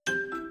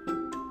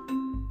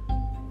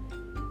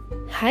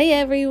Hi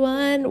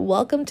everyone,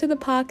 welcome to the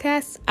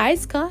podcast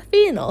Iced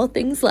Coffee and All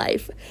Things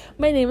Life.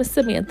 My name is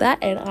Samantha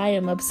and I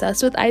am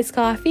obsessed with iced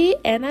coffee,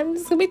 and I'm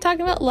just going to be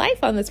talking about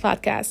life on this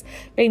podcast,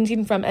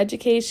 ranging from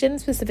education,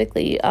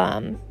 specifically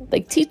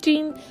like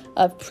teaching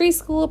of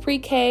preschool,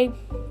 pre-K,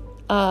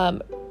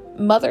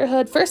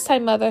 motherhood,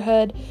 first-time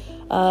motherhood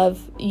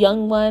of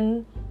young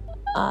one.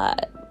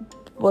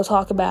 We'll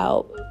talk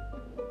about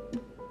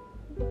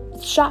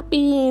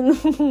shopping,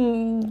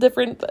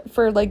 different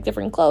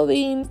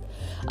clothing,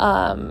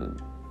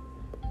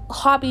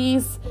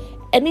 hobbies,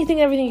 everything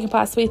you can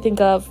possibly think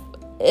of.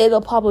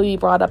 It'll probably be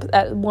brought up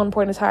at one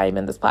point in time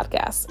in this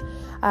podcast.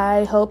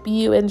 I hope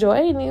you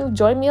enjoy and you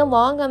join me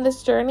along on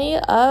this journey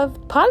of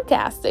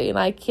podcasting.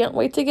 I can't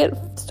wait to get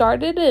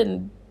started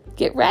and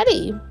get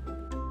ready.